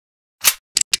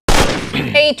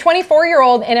A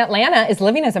 24-year-old in Atlanta is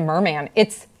living as a merman.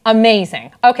 It's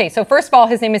amazing. Okay, so first of all,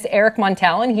 his name is Eric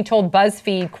Montel, and he told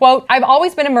BuzzFeed, quote, "I've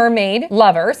always been a mermaid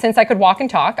lover since I could walk and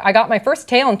talk. I got my first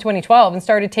tail in 2012 and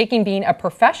started taking being a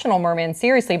professional merman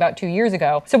seriously about 2 years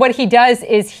ago." So what he does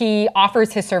is he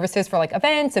offers his services for like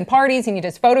events and parties, and he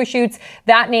does photo shoots.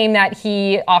 That name that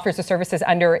he offers the services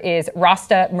under is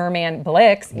Rasta Merman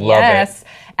Blix. Love it.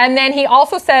 And then he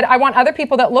also said, "I want other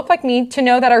people that look like me to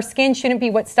know that our skin shouldn't be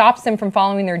what stops them from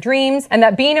following their dreams, and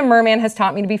that being a merman has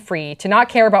taught me to be free, to not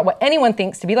care about what anyone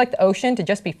thinks, to be like the ocean, to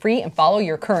just be free and follow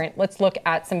your current." Let's look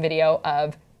at some video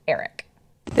of Eric.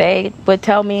 They would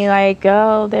tell me like,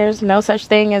 "Oh, there's no such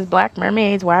thing as black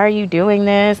mermaids. Why are you doing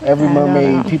this?" Every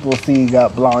mermaid people see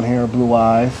got blonde hair, blue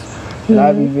eyes. And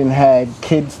I've even had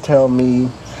kids tell me,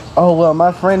 "Oh, well,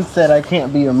 my friend said I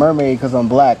can't be a mermaid because I'm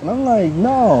black." And I'm like,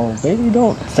 "No, baby,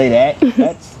 don't say that.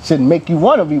 That should make you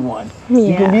want to be one.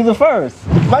 You can be the first."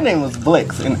 My name is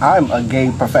Blix, and I'm a gay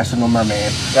professional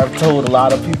merman. I've told a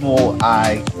lot of people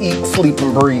I eat, sleep,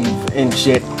 and breathe and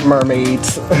shit.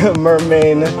 Mermaids,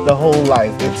 merman, the whole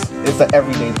life. It's an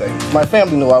everyday thing. My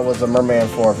family knew I was a merman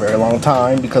for a very long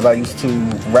time because I used to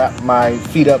wrap my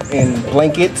feet up in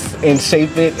blankets and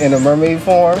shape it in a mermaid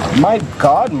form. My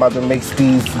godmother makes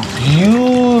these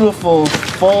beautiful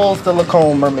full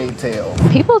silicone mermaid tails.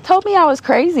 People told me I was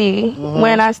crazy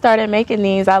when I started making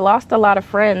these. I lost a lot of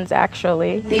friends,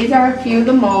 actually. These are a few of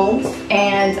the molds,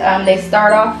 and they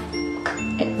start off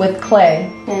with clay.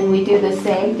 And we do the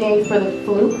same thing for the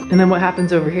fluke. And then what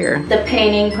happens over here? The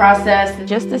painting process.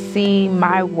 Just to see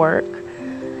my work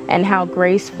and how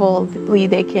gracefully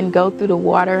they can go through the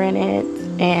water in it,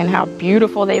 and how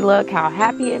beautiful they look, how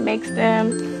happy it makes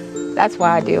them. That's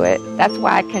why I do it. That's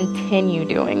why I continue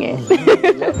doing it.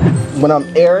 When I'm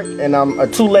Eric and I'm a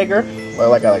two-legger, well,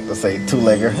 like I like to say,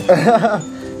 two-legger,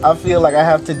 I feel like I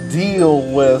have to deal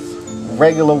with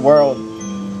regular world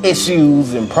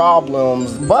issues and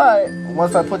problems. But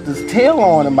once I put this tail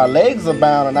on and my legs are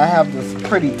bound and I have this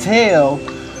pretty tail,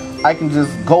 I can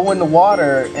just go in the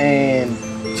water and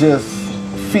just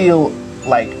feel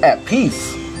like at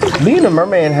peace. Being a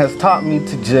merman has taught me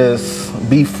to just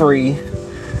be free,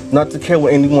 not to care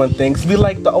what anyone thinks. Be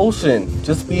like the ocean.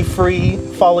 Just be free,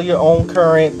 follow your own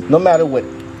current, no matter what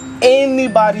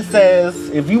anybody says.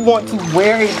 If you want to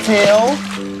wear a tail,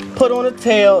 put on a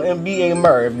tail and be a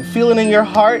mer. If you feel it in your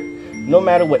heart, no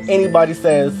matter what anybody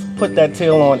says, put that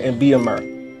tail on and be a mer.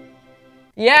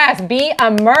 Yes, be a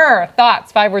mer.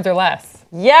 Thoughts, 5 words or less.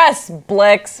 Yes,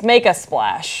 Blix, make a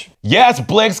splash. Yes,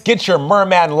 Blix, get your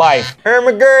merman life.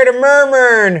 Ermagerd a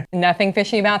merman. Nothing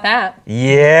fishy about that.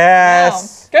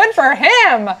 Yes. Wow. Good for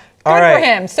him. Good for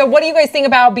him. So what do you guys think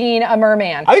about being a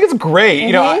merman? I think it's great.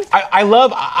 You know,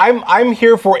 I'm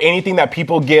here for anything that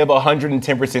people give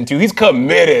 110% to. He's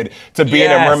committed to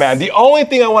being a merman. The only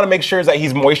thing I want to make sure is that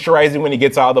he's moisturizing when he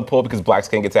gets out of the pool because black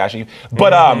skin gets ashy.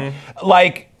 But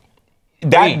like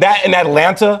that in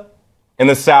Atlanta, in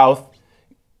the South,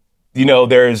 you know,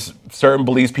 there's certain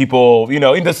beliefs people, you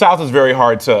know, in the South is very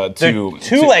hard to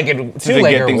two-legged get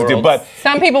things to do. But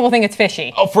some people will think it's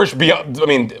fishy. Oh, I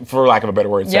mean, for lack of a better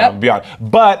word, beyond.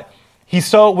 But he's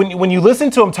so, when you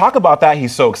listen to him talk about that,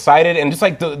 he's so excited. And just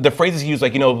like the phrases he used,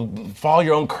 like, you know, follow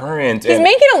your own current. He's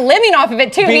making a living off of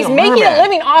it, too. He's making a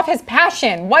living off his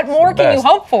passion. What more can you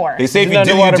hope for? They say if you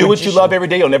do what you love every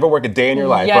day, you'll never work a day in your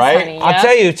life, right? Honey, yeah. I'll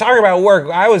tell you, talking about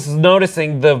work, I was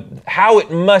noticing how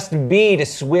it must be to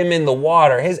swim in the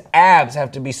water. His abs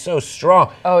have to be so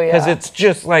strong. Oh, yeah. Because it's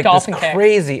just like Dolphin this kick.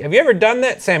 crazy. Have you ever done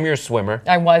that? Sam, you're a swimmer.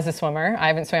 I was a swimmer. I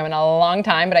haven't swam in a long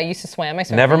time, but I used to swim. I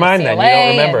swam Never mind then. You don't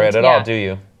remember it at all, do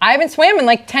you? I haven't swam in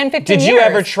like 10, 15 years. Did you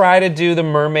ever try to do the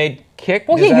mermaid kick?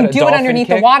 Well, yeah, you do it underneath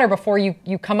the water before you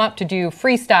come up to do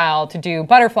freestyle, to do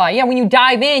butterfly. Yeah, when you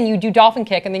dive in, you do dolphin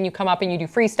kick, and then you come up and you do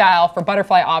freestyle. For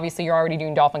butterfly, obviously, you're already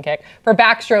doing dolphin kick. For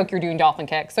backstroke, you're doing dolphin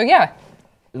kick. So, yeah.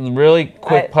 Really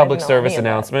quick public service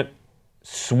announcement.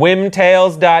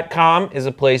 Swimtails.com is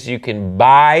a place you can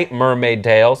buy mermaid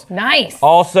tails. Nice.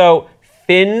 Also,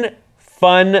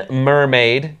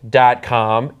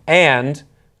 finfunmermaid.com and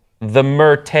The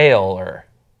Mertailer.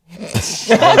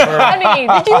 Honey,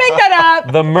 did you make that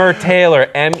up? The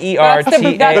Mertailer, MERTAILOR.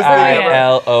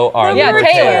 Yeah,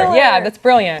 Taylor. Yeah, that's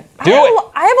brilliant. Do it.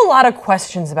 I have a lot of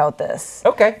questions about this.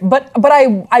 Okay. But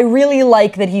I really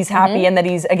like that he's happy and that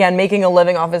he's, again, making a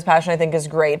living off his passion, I think is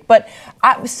great. But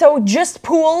so just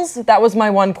pools, that was my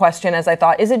one question as I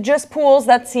thought. Is it just pools?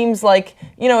 That seems like,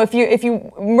 you know, if you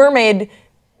mermaid,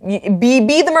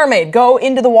 be the mermaid. Go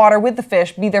into the water with the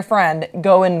fish. Be their friend.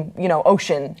 Go in,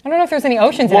 ocean. I don't know if there's any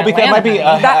oceans Well, in because it Atlanta. might be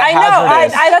I know.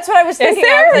 That's what I was thinking.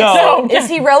 there? No. Is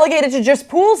he relegated to just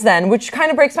pools then? Which kind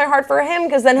of breaks my heart for him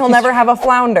because then he'll never have a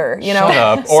flounder. Shut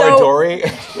up. Or a Dory.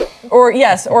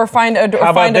 Or find a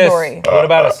How about this? Dory. What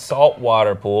about a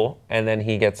saltwater pool, and then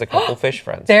he gets a couple fish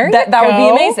friends? That would be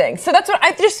amazing. So that's what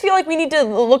I just feel like we need to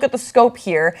look at the scope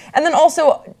here, and then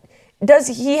also, does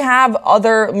he have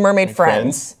other mermaid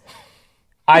friends?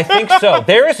 I think so.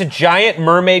 There is a giant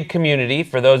mermaid community.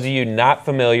 For those of you not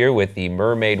familiar with the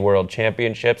Mermaid World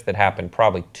Championships that happened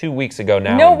probably 2 weeks ago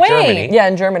now No in way. Germany. Yeah,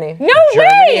 in Germany. No Germany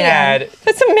way! had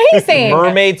That's amazing.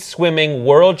 Mermaid Swimming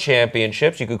World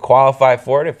Championships. You could qualify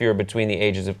for it if you were between the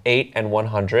ages of 8 and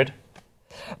 100.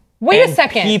 Wait And a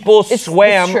second. people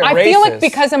swam true. I races. feel like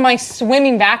because of my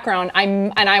swimming background,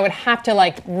 I would have to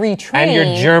retrain. And your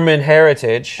German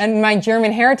heritage. And my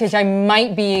German heritage, I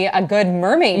might be a good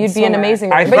mermaid. You'd be an swimmer.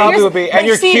 amazing. I But probably here's- would be, but and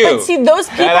you're see, cute. But see, those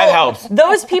people. that helps.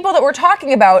 Those people that we're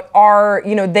talking about are,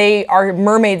 they are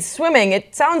mermaids swimming.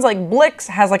 It sounds like Blix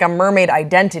has a mermaid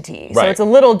identity, so Right. it's a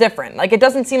little different. It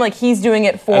doesn't seem like he's doing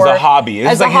it for As a hobby. This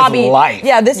as is a like his hobby. life.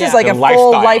 Yeah, this is Yeah. like a The full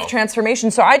lifestyle. life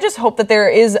transformation. So I just hope that there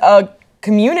is a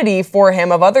community for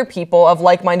him of other people, of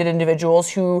like-minded individuals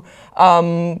who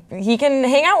he can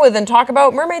hang out with and talk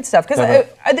about mermaid stuff. Because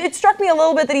it struck me a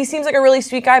little bit that he seems like a really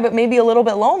sweet guy, but maybe a little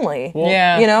bit lonely.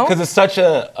 Yeah. Because it's such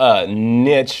a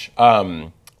niche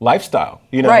lifestyle,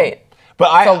 Right.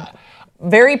 But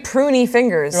Very pruny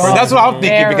fingers. that's what I'm thinking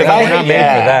Very. because We're I not made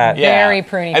for that. Very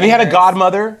pruny And he had a fingers.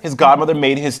 godmother. His godmother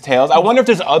made his tails. I wonder if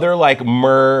there's other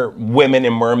mer women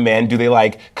and mermen. Do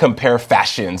they compare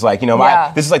fashions?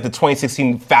 Yeah. This is the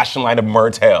 2016 fashion line of mer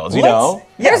tails. You know?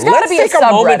 There's gotta Let's be a take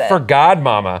a moment subreddit. for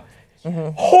Godmama.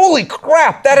 Holy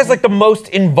crap, that is the most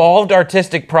involved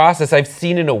artistic process I've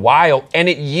seen in a while, and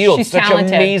it yields She's such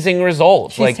talented. amazing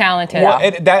results. She's talented. Well,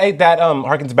 that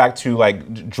harkens back to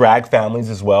drag families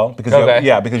as well, because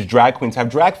because drag queens have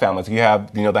drag families. You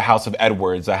have the House of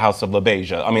Edwards, the House of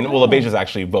LaBeija. I mean, LaBeija is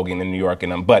actually voguing in New York,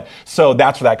 but so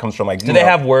that's where that comes from. Do they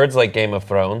have words like Game of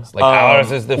Thrones?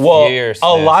 Ours is the fierceness.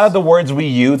 A lot of the words we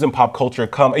use in pop culture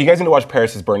come. You guys need to watch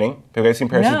Paris is Burning. Have you guys seen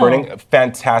Paris is No. Burning?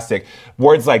 Fantastic.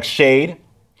 Words like shade.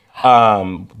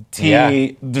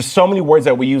 There's so many words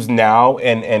that we use now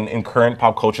in current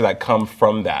pop culture that come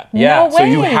from that. Yeah. No So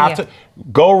you way. have to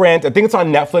go rent. I think it's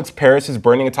on Netflix. Paris is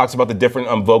Burning. It talks about the different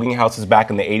voguing houses back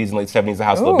in the 80s and late 70s. The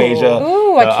House of LaBeija.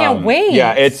 Ooh, I can't wait.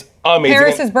 Yeah, it's amazing.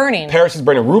 Paris is Burning. Paris is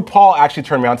Burning. RuPaul actually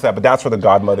turned me on to that, but that's where the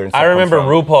godmother and stuff I remember comes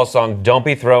from. RuPaul's song, Don't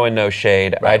Be Throwing No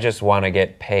Shade, I Just Want to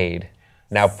Get Paid.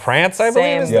 Now, Prance, I believe,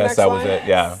 Same. is the Yes, next that was line. it.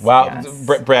 Yeah. Wow.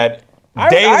 Yes. Brett. I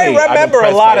Daily, I'm remember a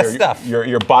impressed lot by of stuff.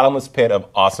 Your bottomless pit of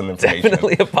awesome information.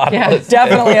 Definitely a bottomless.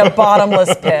 Definitely a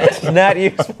bottomless pit. Not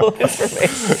useful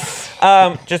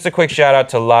information. Just a quick shout out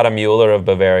to Lotta Mueller of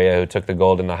Bavaria, who took the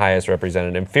gold in the highest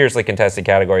represented and fiercely contested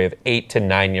category of 8 to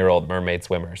 9-year-old mermaid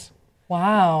swimmers.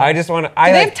 Wow. I just want to.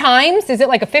 Do they have times? Is it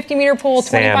like a 50-meter pool,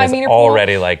 Sam 25-meter is pool?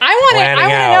 already, I want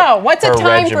to know. What's a her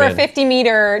time for a regimen.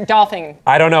 50-meter dolphin?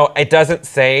 I don't know. It doesn't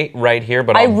say right here,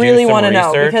 but I I'll really want to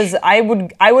know because I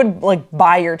would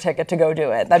buy your ticket to go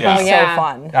do it. That'd Yeah. be Oh, so yeah.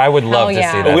 fun. I would love Hell to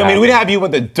yeah. see that. I mean, we'd happen. have you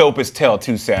with the dopest tail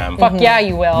too, Sam. Fuck yeah,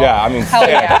 you will. Yeah, I mean, Hell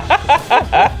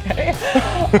yeah.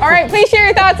 All right, please share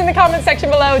your thoughts in the comment section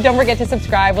below. Don't forget to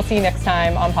subscribe. We'll see you next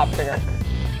time on Pop Trigger.